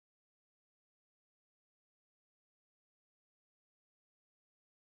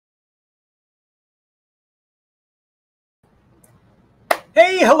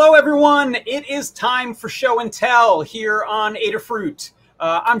Hey, hello everyone. It is time for show and tell here on Adafruit.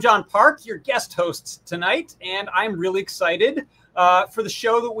 I'm John Park, your guest host tonight, and I'm really excited for the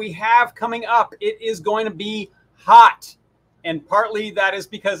show that we have coming up. It is going to be hot, and partly that is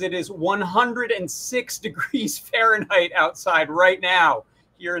because it is 106 degrees Fahrenheit outside right now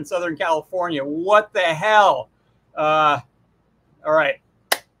here in Southern California. What the hell? All right.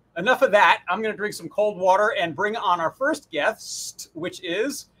 Enough of that. I'm going to drink some cold water and bring on our first guest, which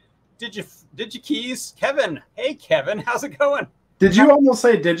is DigiKeys Kevin. Hey, Kevin, how's it going? Did you almost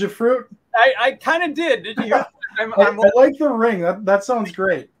say Digifruit? I kind of did. Did you hear? I like the ring. That sounds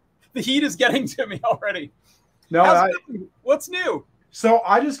great. The heat is getting to me already. No, what's new? So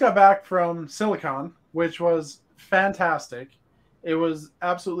I just got back from Silicon, which was fantastic. It was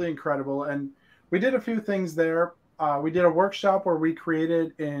absolutely incredible, and we did a few things there. We did a workshop where we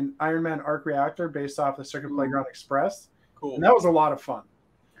created an Ironman arc reactor based off the Circuit Playground Express. Cool. And that was a lot of fun.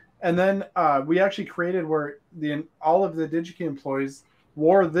 And then we actually created where all of the DigiKey employees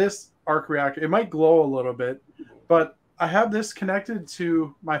wore this arc reactor. It might glow a little bit, but I have this connected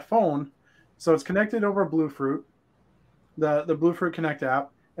to my phone. So it's connected over Bluefruit, the Bluefruit Connect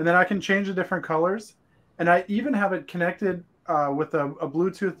app. And then I can change the different colors. And I even have it connected with a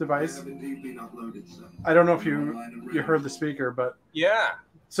Bluetooth device. I don't know if you heard the speaker, but yeah.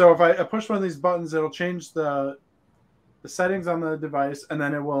 So if I push one of these buttons, it'll change the settings on the device, and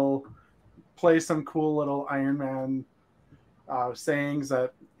then it will play some cool little Iron Man sayings.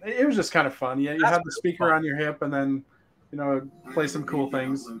 That it was just kind of fun. Yeah, you have the speaker on your hip, and then play some cool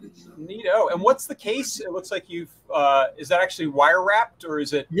things. Neato. And what's the case? It looks like you've is that actually wire wrapped, or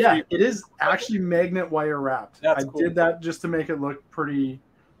is it? Yeah, it is actually magnet wire wrapped. That's cool. Did that just to make it look pretty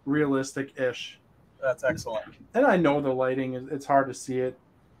realistic-ish. That's excellent. And I know the lighting it's hard to see it.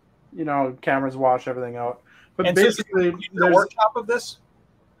 Cameras wash everything out. But and basically, so there's a workshop of this.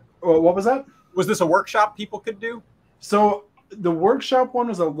 What was that? Was this a workshop people could do? So the workshop one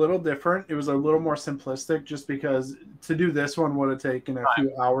was a little different. It was a little more simplistic just because to do this one would have taken a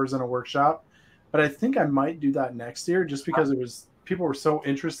few hours in a workshop. But I think I might do that next year just because people were so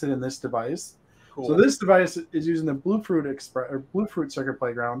interested in this device. Cool. So this device is using the Bluefruit Circuit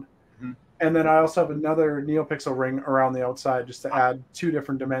Playground. Mm-hmm. And then I also have another NeoPixel ring around the outside just to add two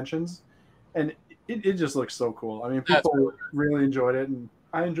different dimensions. And it just looks so cool. I mean, people really enjoyed it, and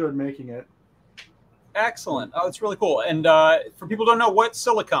I enjoyed making it. Excellent. Oh, it's really cool. And for people who don't know, what's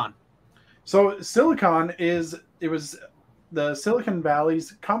Silicon? So Silicon was the Silicon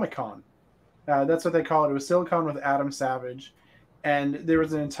Valley's Comic-Con. That's what they call it. It was Silicon with Adam Savage. And there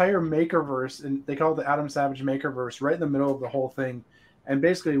was an entire Makerverse, and they call it the Adam Savage Makerverse, right in the middle of the whole thing. And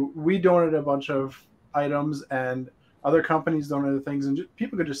basically, we donated a bunch of items, and other companies donated things, and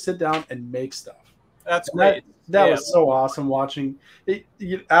people could just sit down and make stuff. That's great. That was so awesome watching.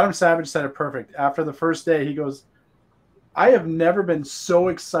 Adam Savage said it perfect. After the first day, he goes, I have never been so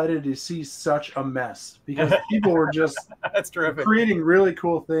excited to see such a mess because people were just That's terrific. Creating really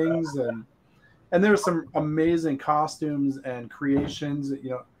cool things. And there were some amazing costumes and creations.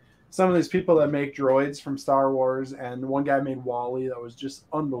 Some of these people that make droids from Star Wars, and one guy made WALL-E that was just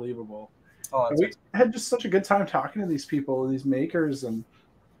unbelievable. Oh, we had just such a good time talking to these people and these makers, and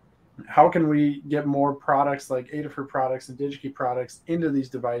how can we get more products like Adafruit products and DigiKey products into these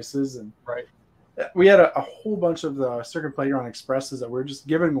devices? And we had a whole bunch of the Circuit Playground Expresses that we were just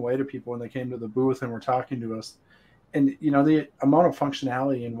giving away to people when they came to the booth and were talking to us. And the amount of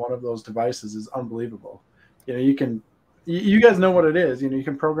functionality in one of those devices is unbelievable. You guys know what it is. You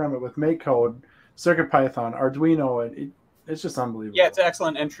can program it with MakeCode, CircuitPython, Arduino, and it's just unbelievable. Yeah, it's an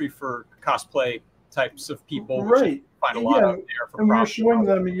excellent entry for cosplay types of people. Right. Find a lot out there for and we were showing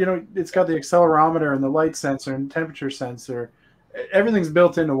them, it's got the accelerometer and the light sensor and temperature sensor. Everything's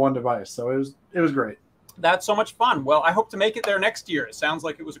built into one device, so it was great. That's so much fun. Well, I hope to make it there next year. It sounds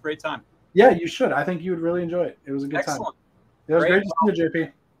like it was a great time. Yeah, you should. I think you would really enjoy it. It was a good time. It was great to see you,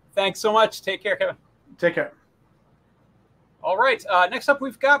 JP. Thanks so much. Take care, Kevin. Take care. All right. Next up,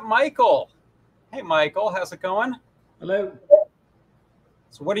 we've got Michael. Hey, Michael. How's it going? Hello.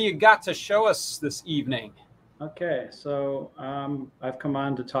 So what do you got to show us this evening? Okay, so I've come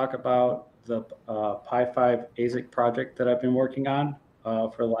on to talk about the Pi 5 ASIC project that I've been working on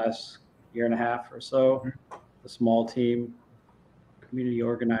for the last year and a half or so. A small team, community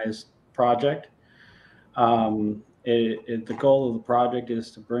organized project. The goal of the project is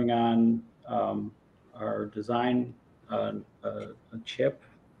to bring on our design a chip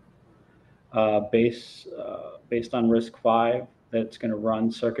based on RISC-V that's going to run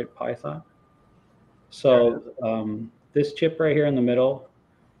CircuitPython. So this chip right here in the middle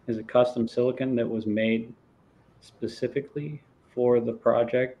is a custom silicon that was made specifically for the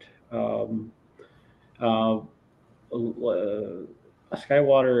project.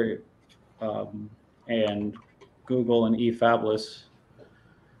 Skywater and Google and eFabless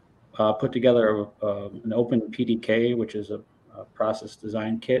put together an open PDK, which is a process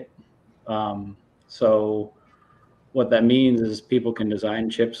design kit. So what that means is people can design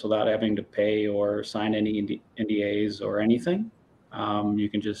chips without having to pay or sign any NDAs or anything. You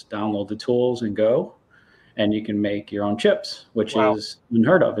can just download the tools and go, and you can make your own chips, which is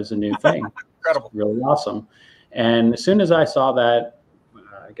unheard of, is a new thing. Incredible. It's really awesome. And as soon as I saw that,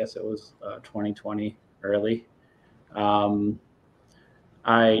 I guess it was 2020 early,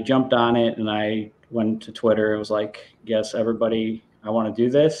 I jumped on it and I went to Twitter. It was like, yes, everybody, I want to do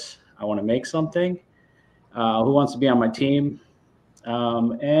this. I want to make something. Who wants to be on my team?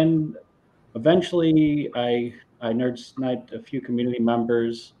 And eventually I nerd sniped a few community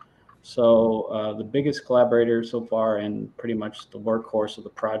members. So the biggest collaborator so far and pretty much the workhorse of the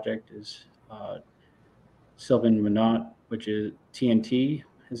project is Sylvain Minot, which is TNT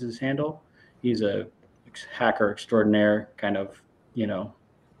is his handle. He's a hacker extraordinaire, kind of, you know,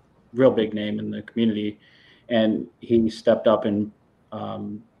 real big name in the community. And he stepped up and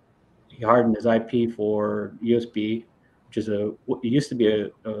he hardened his IP for USB, which is it used to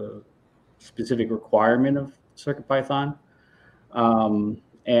be a specific requirement of CircuitPython.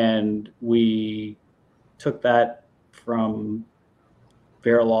 And we took that from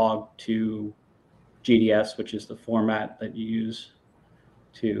Verilog to GDS, which is the format that you use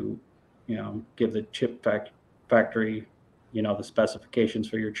to, you know, give the chip factory, you know, the specifications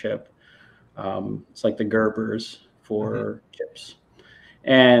for your chip. It's like the Gerbers for chips.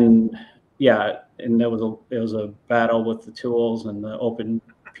 And yeah, and it was a battle with the tools and the open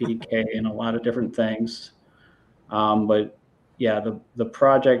PDK and a lot of different things. But yeah, the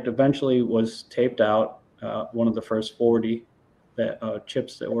project eventually was taped out. One of the first 40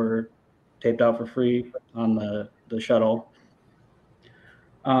 chips that were taped out for free on the shuttle.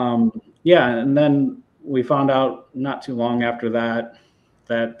 Yeah, and then we found out not too long after that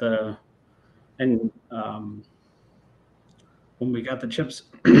when we got the chips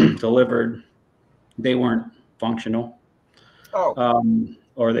delivered, they weren't functional.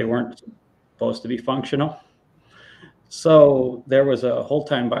 Or they weren't supposed to be functional. So there was a hold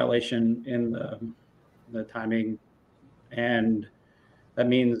time violation in the timing, and that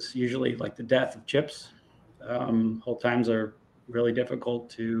means usually like the death of chips. Hold times are really difficult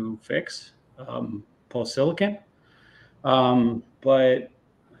to fix post silicon, but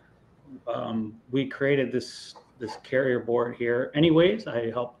we created this carrier board here. Anyways,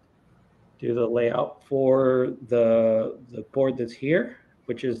 I helped do the layout for the board that's here,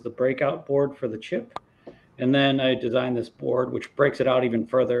 which is the breakout board for the chip. And then I designed this board, which breaks it out even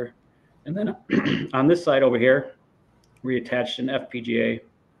further. And then on this side over here, we attached an FPGA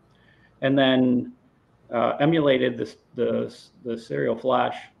and then emulated the serial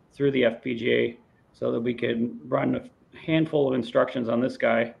flash through the FPGA so that we could run a handful of instructions on this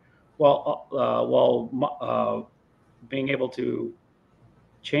guy while being able to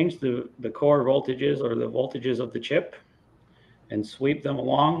change the core voltages or the voltages of the chip and sweep them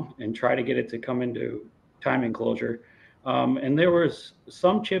along and try to get it to come into time enclosure. And there was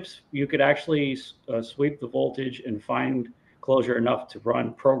some chips you could actually sweep the voltage and find closure enough to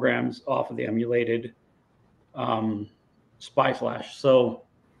run programs off of the emulated SPI flash. So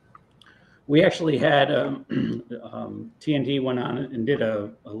we actually had TNT went on and did a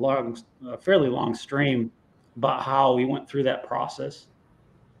fairly long stream about how we went through that process.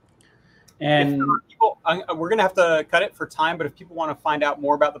 And people, we're going to have to cut it for time, but if people want to find out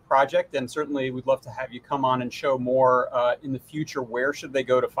more about the project, then certainly we'd love to have you come on and show more in the future. Where should they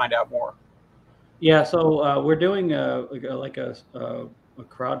go to find out more? Yeah, so we're doing a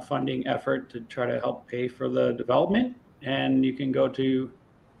crowdfunding effort to try to help pay for the development. And you can go to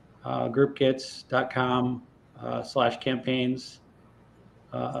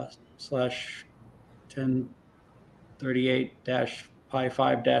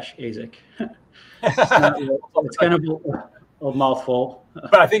It's kind of a mouthful.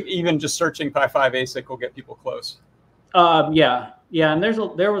 But I think even just searching Pi5 ASIC will get people close. Yeah, and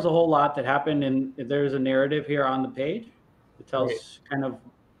there was a whole lot that happened, and there's a narrative here on the page. It tells kind of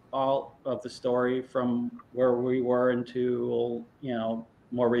all of the story from where we were into, you know,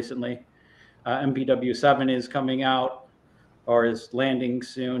 more recently. MPW7 is coming out or is landing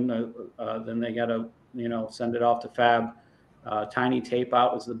soon. Then they got to, you know, send it off to fab. Tiny tape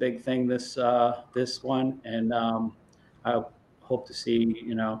out was the big thing this one, and I hope to see,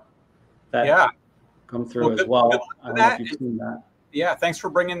 you know, that come through as well. I don't know if you've seen that. Yeah, thanks for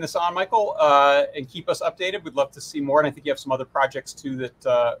bringing this on, Michael, and keep us updated. We'd love to see more, and I think you have some other projects too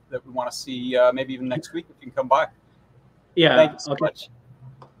that we want to see, maybe even next week if you can come by. Yeah, thank you so much.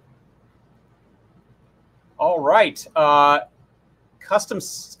 All right, custom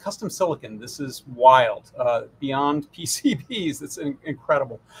silicon. This is wild, beyond PCBs. It's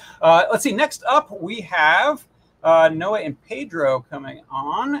incredible. Let's see. Next up, we have Noah and Pedro coming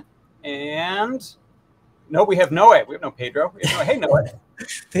on, and. No, we have Noah. We have no Pedro. We have Noah. Hey, Noah.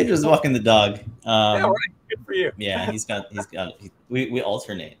 Pedro's walking the dog. Yeah, right. Good for you. Yeah, we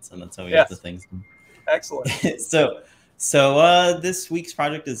alternate, so that's how we get the things. Excellent. so this week's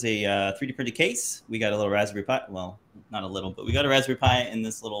project is a 3D printed case. We got a little Raspberry Pi. Well, not a little, but we got a Raspberry Pi in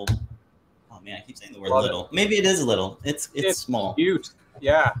this little. Oh man, I keep saying the word little. Maybe it is a little. It's small. Cute.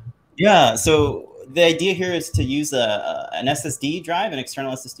 Yeah. Yeah. So the idea here is to use an SSD drive, an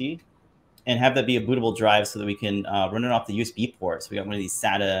external SSD. And have that be a bootable drive so that we can run it off the USB port. So we got one of these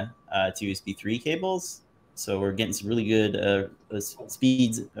SATA to USB 3 cables. So we're getting some really good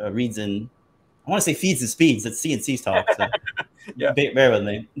speeds, reads, and I want to say feeds and speeds. That's CNC's talk. So yeah. Bear with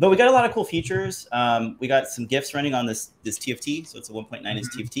me. But we got a lot of cool features. We got some GIFs running on this TFT. So it's a 1.9-inch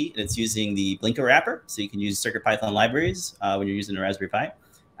TFT, and it's using the Blinka wrapper. So you can use CircuitPython libraries when you're using a Raspberry Pi.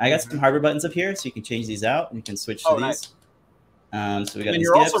 I got some hardware buttons up here, so you can change these out and you can switch to these. Nice. So we got. And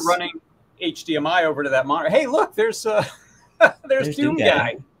you're GIFs. also running HDMI over to that monitor. Hey, look, there's Doom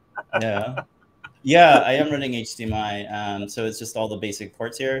Guy. Yeah, I am running HDMI. So it's just all the basic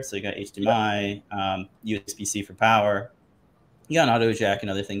ports here. So you got HDMI, USB-C for power. You got an auto jack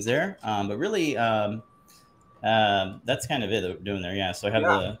and other things there. But really, that's kind of it that we're doing there. Yeah. So I have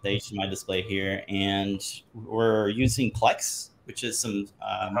the HDMI display here, and we're using Plex, which is some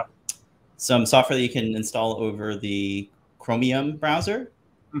software that you can install over the Chromium browser.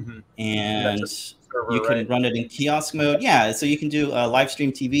 And server, you can run it in kiosk mode. Yeah, so you can do live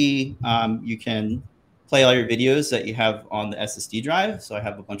stream TV. You can play all your videos that you have on the SSD drive. So I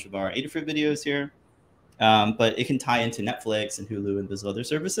have a bunch of our Adafruit videos here. But it can tie into Netflix and Hulu and those other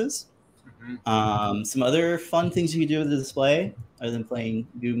services. Some other fun things you can do with the display, other than playing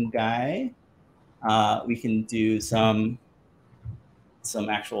Doom Guy. We can do some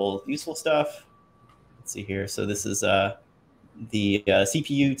actual useful stuff. Let's see here. So this is the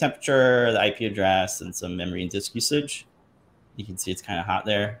CPU temperature, the IP address, and some memory and disk usage. You can see it's kind of hot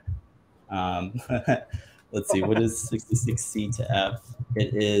there. Let's see, what is 66C to F?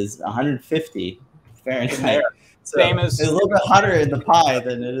 It is 150 Fahrenheit. So it's a little bit hotter in the Pi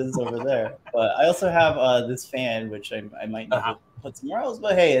than it is over there. But I also have this fan, which I might need to put somewhere else.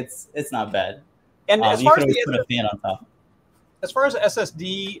 But hey, it's not bad. And as far as put a fan on top. As far as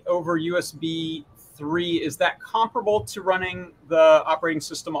SSD over USB 3, is that comparable to running the operating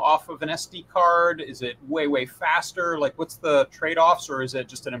system off of an SD card? Is it way faster? Like, what's the trade-offs, or is it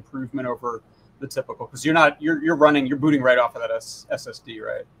just an improvement over the typical? Because you're booting right off of that SSD,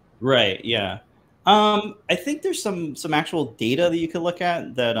 right? Right. Yeah. I think there's some actual data that you could look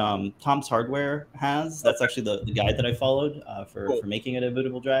at that Tom's Hardware has. That's actually the guide that I followed for making it a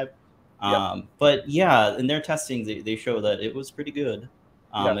bootable drive. But yeah, in their testing, they show that it was pretty good.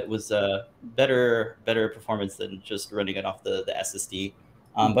 It was better performance than just running it off the SSD.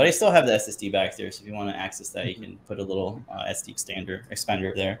 But I still have the SSD back there, so if you want to access that, you can put a little SD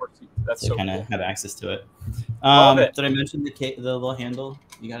expander there. That's so kind of have access to it. Did I mention the little handle?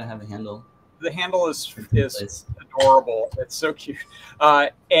 You gotta have a handle. The handle is adorable. It's so cute.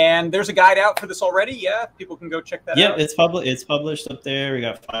 And there's a guide out for this already. Yeah, people can go check that out. Yeah, it's published up there. We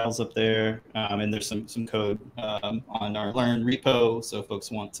got files up there, and there's some code on our Learn repo. So if folks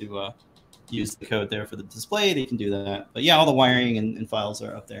want to use the code there for the display, they can do that. But yeah, all the wiring and files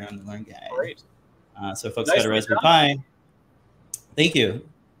are up there on the Learn guide. Great. So if folks got a Raspberry Pi. Thank you.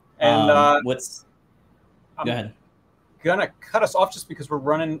 And go ahead. Gonna cut us off just because we're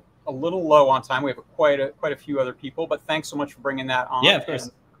running a little low on time. We have quite a few other people, but thanks so much for bringing that on. Yeah, of course.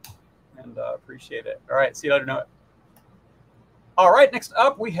 And appreciate it. All right, see you later, Noah. All right, next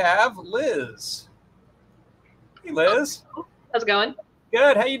up we have Liz. Hey, Liz. How's it going?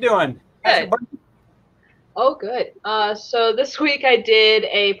 Good. How you doing? Good. Oh, good. So this week I did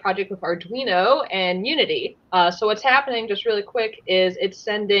a project with Arduino and Unity. So what's happening, just really quick, is it's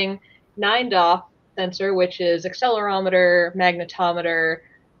sending 9DOF sensor, which is accelerometer, magnetometer,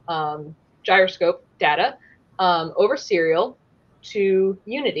 gyroscope data over serial to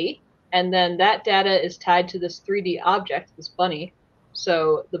Unity, and then that data is tied to this 3D object, this bunny.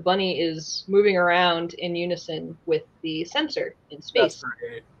 So the bunny is moving around in unison with the sensor in space. That's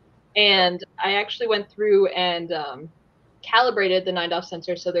great. And I actually went through and calibrated the 9DOF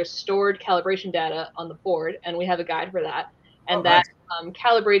sensor, so there's stored calibration data on the board, and we have a guide for that. And that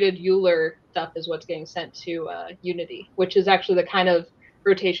calibrated Euler stuff is what's getting sent to Unity, which is actually the kind of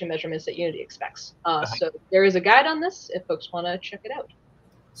rotation measurements that Unity expects. So there is a guide on this if folks want to check it out.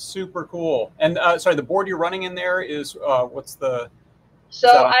 Super cool. And sorry, the board you're running in there is what's the? So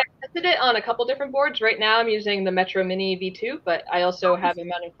I tested it on a couple different boards. Right now I'm using the Metro Mini V2, but I also have a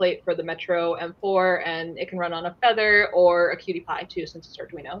mounting plate for the Metro M4, and it can run on a Feather or a QT Py too, since it's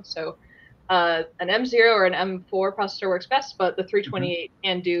Arduino. So an M0 or an M4 processor works best, but the 328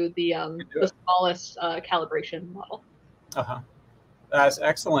 can do the smallest calibration model. That's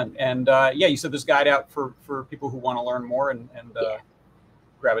excellent. And yeah, you said there's a guide out for people who want to learn more and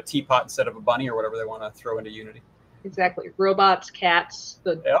grab a teapot instead of a bunny or whatever they want to throw into Unity. Exactly. Robots, cats,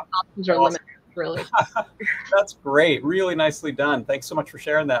 the options are limited, really. That's great. Really nicely done. Thanks so much for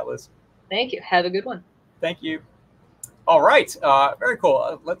sharing that, Liz. Thank you. Have a good one. Thank you. All right. Very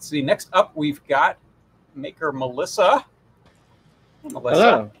cool. Let's see. Next up, we've got maker Melissa.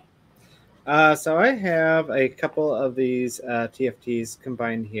 Hello. So I have a couple of these TFTs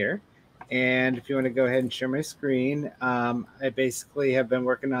combined here. And if you want to go ahead and share my screen, I basically have been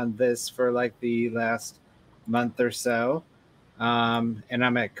working on this for like the last month or so. And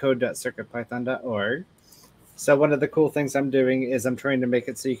I'm at code.circuitpython.org. So one of the cool things I'm doing is I'm trying to make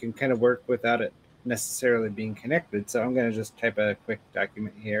it so you can kind of work without it necessarily being connected. So I'm going to just type a quick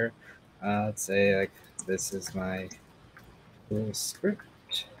document here. Let's say like this is my little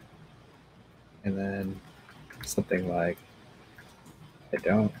script. And then something like, I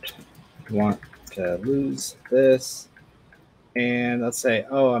don't want to lose this. And let's say,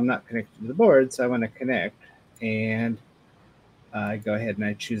 oh, I'm not connected to the board, so I want to connect. And I go ahead and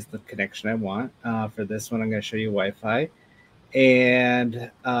I choose the connection I want. For this one, I'm going to show you Wi-Fi. And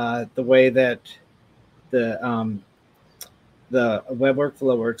the way that the web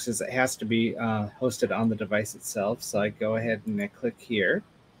workflow works is it has to be hosted on the device itself. So I go ahead and I click here.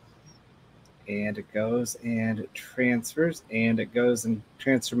 And it goes and it transfers, and it goes and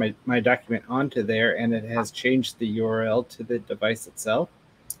transfer my document onto there, and it has changed the URL to the device itself.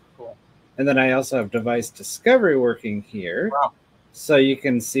 Cool. And then I also have device discovery working here. Wow. So you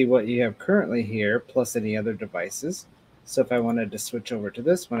can see what you have currently here, plus any other devices. So if I wanted to switch over to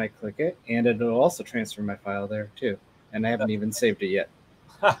this one, I click it, and it'll also transfer my file there too. And I haven't even saved it yet.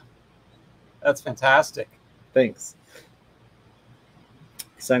 That's fantastic. Thanks.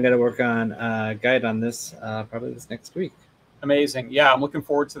 So I'm going to work on a guide on this probably this next week. Amazing. Yeah, I'm looking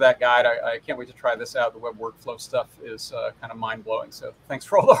forward to that guide. I can't wait to try this out. The web workflow stuff is kind of mind-blowing. So thanks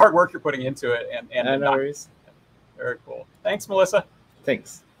for all the hard work you're putting into it. And no worries. Very cool. Thanks, Melissa.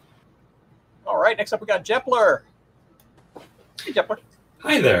 Thanks. All right, next up we got Jepler. Hey, Jepler.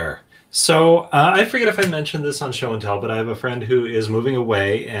 Hi there. So I forget if I mentioned this on Show and Tell, but I have a friend who is moving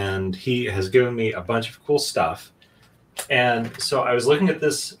away, and he has given me a bunch of cool stuff. And so I was looking at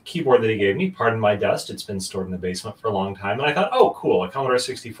this keyboard that he gave me. Pardon my dust. It's been stored in the basement for a long time. And I thought, oh, cool, a Commodore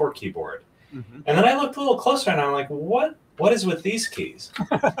 64 keyboard. And then I looked a little closer, and I'm like, what is with these keys?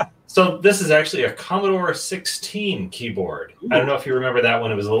 So this is actually a Commodore 16 keyboard. I don't know if you remember that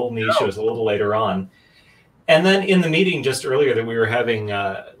one. It was a little niche. It was a little later on. And then in the meeting just earlier that we were having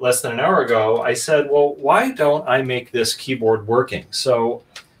less than an hour ago, I said, well, why don't I make this keyboard working? So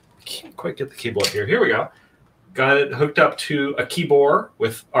I can't quite get the cable up here. Here we go. Got it hooked up to a keyboard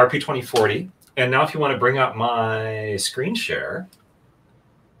with RP2040. And now if you want to bring up my screen share.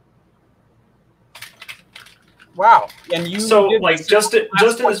 Wow. And you so like just in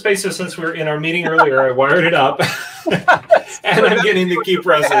the space of since we were in our meeting earlier, I wired it up and I'm getting the key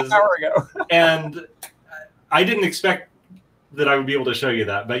presses. And I didn't expect that I would be able to show you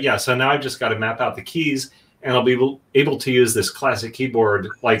that. But yeah, so now I've just got to map out the keys, and I'll be able to use this classic keyboard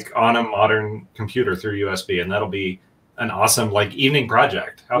like on a modern computer through USB, and that'll be an awesome like evening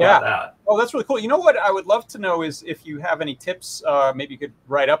project. How about that? Oh, that's really cool. You know what I would love to know is if you have any tips, maybe you could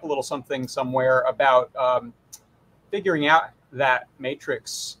write up a little something somewhere about figuring out that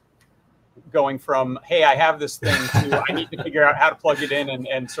matrix, going from, hey, I have this thing, to I need to figure out how to plug it in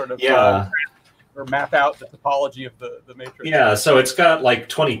and sort of or map out the topology of the matrix. Yeah, so it's got like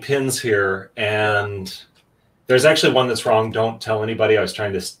 20 pins here, and there's actually one that's wrong. Don't tell anybody. I was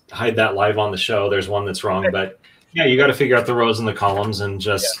trying to hide that live on the show. There's one that's wrong, but yeah, you got to figure out the rows and the columns and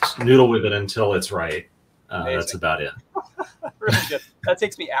just noodle with it until it's right. That's about it. Really good. That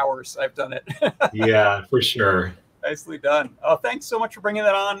takes me hours. I've done it. Yeah, for sure. Nicely done. Oh, thanks so much for bringing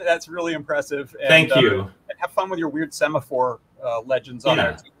that on. That's really impressive. And, thank you. And have fun with your weird semaphore legends on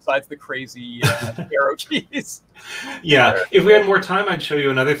there, besides the crazy arrow keys. Yeah. If we had more time, I'd show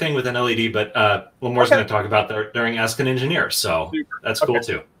you another thing with an LED, but Lamore's going to talk about that during Ask an Engineer. So that's cool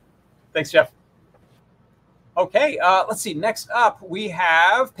too. Thanks, Jeff. Okay, let's see. Next up, we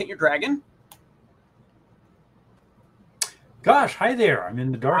have Paint Your Dragon. Gosh, hi there. I'm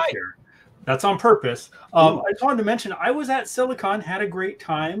in the dark here. That's on purpose. I just wanted to mention, I was at Silicon, had a great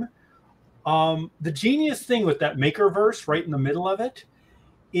time. The genius thing with that Makerverse right in the middle of it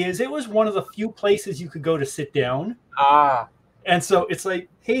is it was one of the few places you could go to sit down. And so it's like,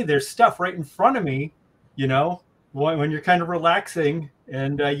 hey, there's stuff right in front of me, you know, when you're kind of relaxing,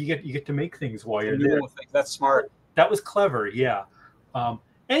 and you get to make things while you're there. That's smart. That was clever, yeah.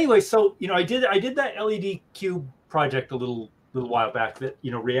 Anyway, so you know, I did that LED cube project a little while back that,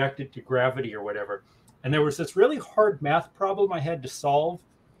 you know, reacted to gravity or whatever, and there was this really hard math problem I had to solve.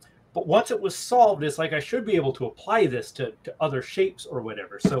 But once it was solved, it's like I should be able to apply this to other shapes or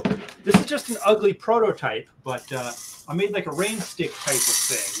whatever. So this is just an ugly prototype, but I made like a rain stick type of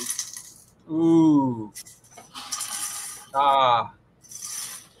thing. Ooh.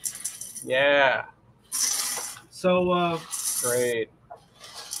 Yeah. So great.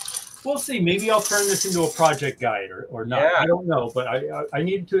 We'll see. Maybe I'll turn this into a project guide or not. Yeah. I don't know, but I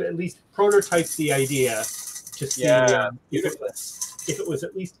need to at least prototype the idea to see if it was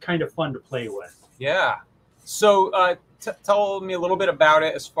at least kind of fun to play with. Yeah. So tell me a little bit about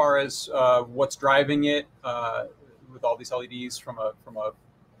it as far as what's driving it with all these LEDs from a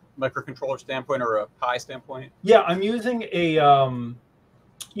microcontroller standpoint or a Pi standpoint. Yeah, I'm using a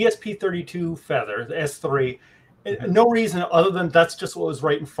ESP32 Feather, the S3. No reason other than that's just what was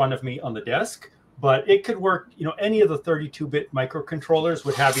right in front of me on the desk. But it could work, you know, any of the 32-bit microcontrollers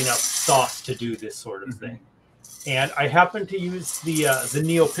would have enough sauce to do this sort of thing. And I happen to use the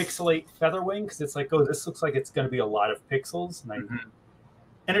NeoPixelate Featherwing because it's like, oh, this looks like it's going to be a lot of pixels.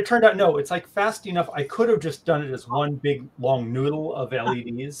 And it turned out, no, it's like fast enough. I could have just done it as one big long noodle of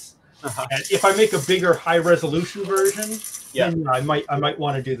LEDs. And if I make a bigger high resolution version, then I might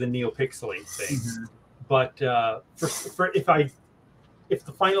want to do the NeoPixelate thing. But if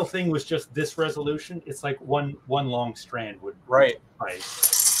the final thing was just this resolution, it's like one long strand would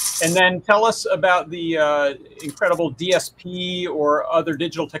suffice. And then tell us about the incredible DSP or other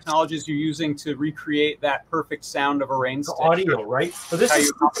digital technologies you're using to recreate that perfect sound of a rain stick. Audio, right? So this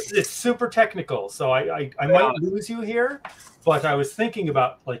it's super technical. So I might lose you here, but I was thinking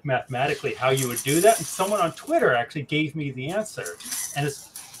about like mathematically how you would do that, and someone on Twitter actually gave me the answer, and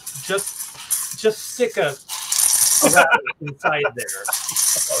it's just stick a rabbit inside there.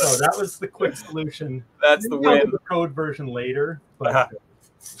 So that was the quick solution. That's the win. The code version later, but.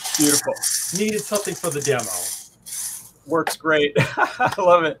 Beautiful. Needed something for the demo. Works great. I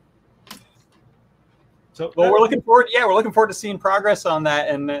love it. So, well, we're looking forward. Yeah, we're looking forward to seeing progress on that,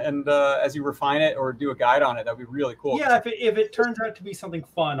 and as you refine it or do a guide on it, that'd be really cool. Yeah, if it turns out to be something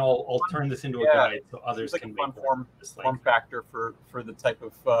fun, I'll turn this into a guide so others can make fun form factor for the type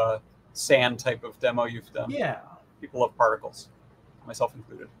of sand type of demo you've done. Yeah, people love particles, myself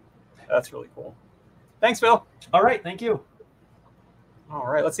included. That's really cool. Thanks, Phil. All right, thank you. All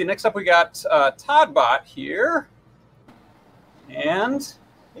right, let's see. Next up, we got Toddbot here, and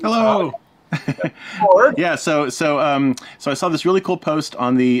hello. Yeah, so I saw this really cool post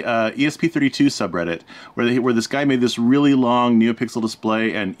on the ESP32 subreddit where this guy made this really long NeoPixel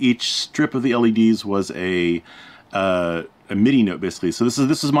display, and each strip of the LEDs was a MIDI note basically. So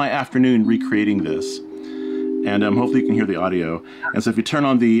this is my afternoon recreating this, and hopefully you can hear the audio. And so if you turn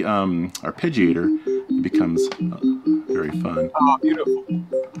on the arpeggiator, it becomes very fun. Oh, beautiful.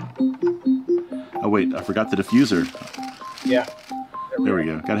 Oh wait, I forgot the diffuser. Yeah. There we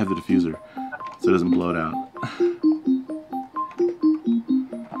go. Gotta have the diffuser so it doesn't blow it out.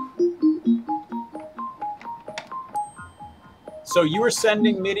 So you were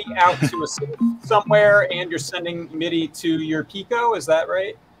sending MIDI out to somewhere, and you're sending MIDI to your Pico. Is that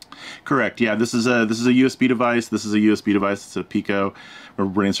right? Correct. Yeah. This is a USB device. This is a USB device. It's a Pico. We're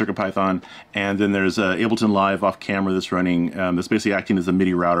running CircuitPython, and then there's Ableton Live off camera that's running. That's basically acting as a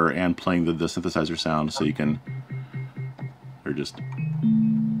MIDI router and playing the synthesizer sound, so you can. Or just.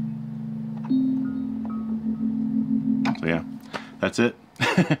 So yeah, that's it.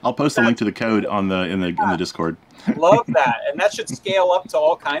 I'll post a link to the code in the Discord. Love that, and that should scale up to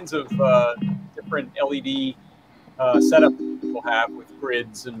all kinds of different LED setups people have with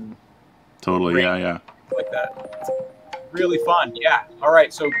grids and. Totally. Yeah. Like that. Really fun. Yeah. All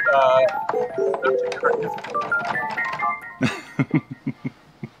right. So.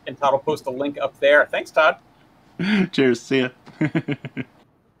 And Todd will post a link up there. Thanks, Todd. Cheers. See ya.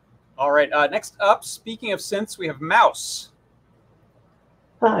 All right. Next up, speaking of synths, we have Mouse.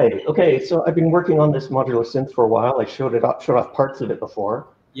 Hi. Okay. So I've been working on this modular synth for a while. I showed off parts of it before.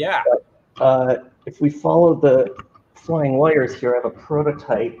 Yeah. But, if we follow the flying wires here, I have a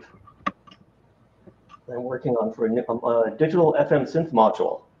prototype I'm working on for a digital FM synth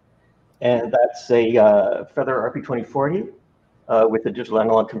module. And that's a Feather RP2040 with a digital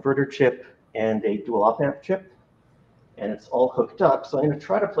analog converter chip and a dual op-amp chip. And it's all hooked up. So I'm going to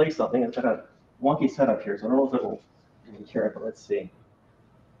try to play something. It's got a wonky setup here, so I don't know if it'll hear it, but let's see.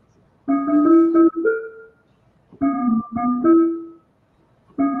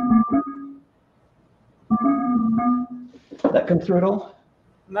 That come through at all?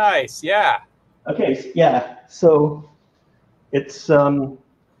 Nice, yeah. Okay, yeah. So it's I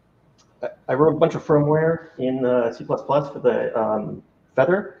wrote a bunch of firmware in C++ for the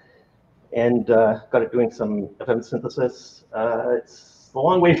Feather, and got it doing some FM synthesis. It's a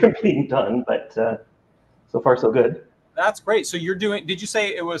long way from being done, but so far so good. That's great. So you're doing? Did you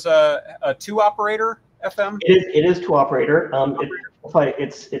say it was a 2-operator FM? It is 2-operator.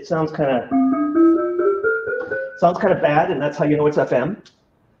 It sounds kind of bad, and that's how you know it's FM.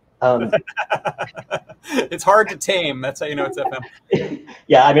 It's hard to tame. That's how you know it's FM.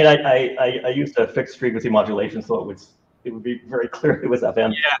 Yeah, I mean, I used a fixed frequency modulation, so it would be very clear it was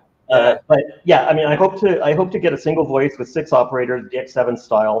FM. Yeah. But yeah, I mean, I hope to get a single voice with 6 operators, DX7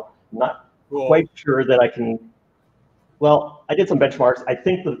 style. I'm not quite sure that I can. Well, I did some benchmarks. I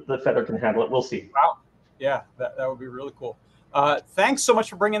think the Feather can handle it. We'll see. Wow. Yeah, that would be really cool. Thanks so much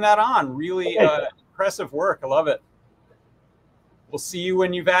for bringing that on. Really impressive work. I love it. We'll see you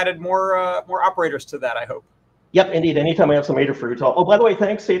when you've added more operators to that, I hope. Yep, indeed. Anytime I have some Adafruit. Oh, by the way,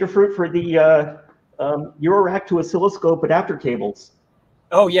 thanks Adafruit for the Eurorack to oscilloscope adapter cables.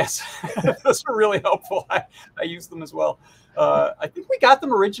 Oh yes, those are really helpful. I use them as well. I think we got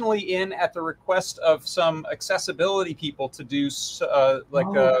them originally in at the request of some accessibility people to do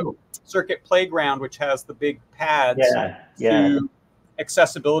Circuit Playground, which has the big pads. Yeah.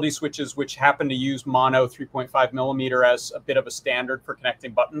 Accessibility switches, which happen to use mono 3.5 millimeter as a bit of a standard for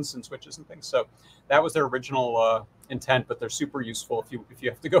connecting buttons and switches and things. So that was their original intent, but they're super useful if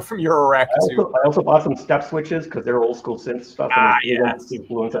you have to go from Eurorack to. I also bought some step switches because they're old school synth stuff. And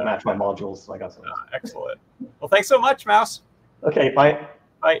fluents that match my modules. So I got some. Excellent. Well, thanks so much, Mouse. Okay, bye.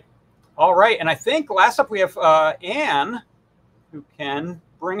 Bye. All right, and I think last up we have Anne, who can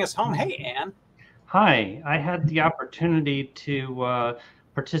bring us home. Hey, Anne. Hi, I had the opportunity to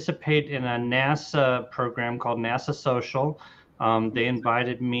participate in a NASA program called NASA Social. They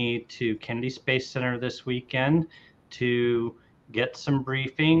invited me to Kennedy Space Center this weekend to get some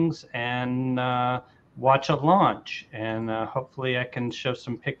briefings and watch a launch. And hopefully I can show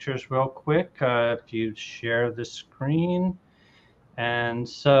some pictures real quick if you share the screen. And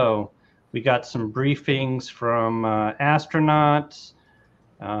so we got some briefings from astronauts.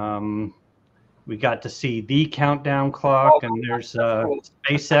 We got to see the countdown clock, and there's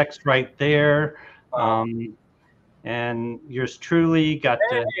SpaceX right there. And yours truly got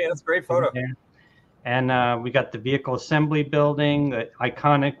that's a great photo. And we got the vehicle assembly building,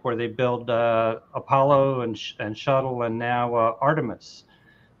 iconic, where they build Apollo and shuttle, and now Artemis.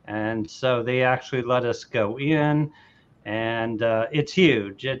 And so they actually let us go in, and it's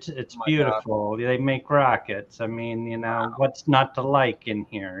huge. It's beautiful. God. They make rockets. I mean, you know, what's not to like in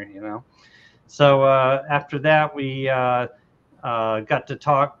here, you know? So after that, we got to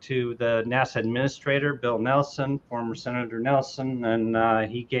talk to the NASA administrator, Bill Nelson, former Senator Nelson, and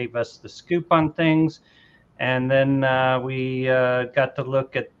he gave us the scoop on things. And then we got to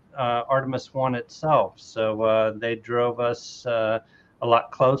look at Artemis 1 itself. So they drove us a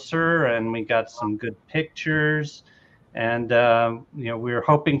lot closer, and we got some good pictures. And you know, we were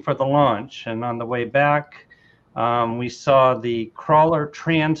hoping for the launch. And on the way back, we saw the Crawler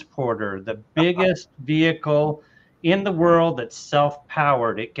Transporter, the biggest vehicle in the world that's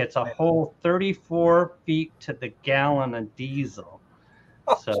self-powered. It gets a whole 34 feet to the gallon of diesel.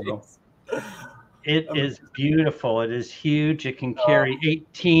 So it is beautiful. It is huge. It can carry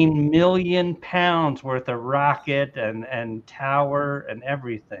 18 million pounds worth of rocket and tower and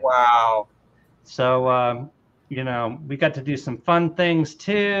everything. Wow. So, you know, we got to do some fun things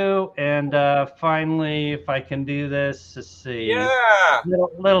too. And finally, if I can do this, let's see. Yeah.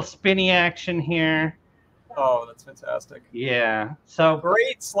 Little spinny action here. Oh, that's fantastic. Yeah. So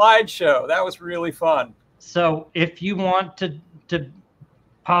great slideshow. That was really fun. So if you want to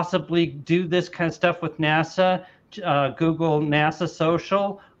possibly do this kind of stuff with NASA, Google NASA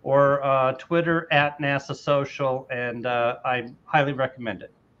Social or Twitter @NASA Social, and I highly recommend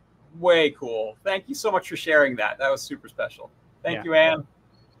it. Way cool. Thank you so much for sharing that. That was super special. Thank you, Anne.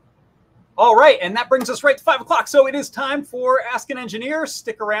 All right, and that brings us right to 5 o'clock. So it is time for Ask an Engineer.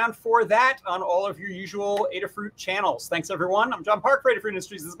 Stick around for that on all of your usual Adafruit channels. Thanks, everyone. I'm John Park for Adafruit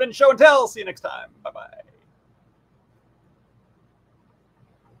Industries. This has been Show and Tell. See you next time. Bye-bye.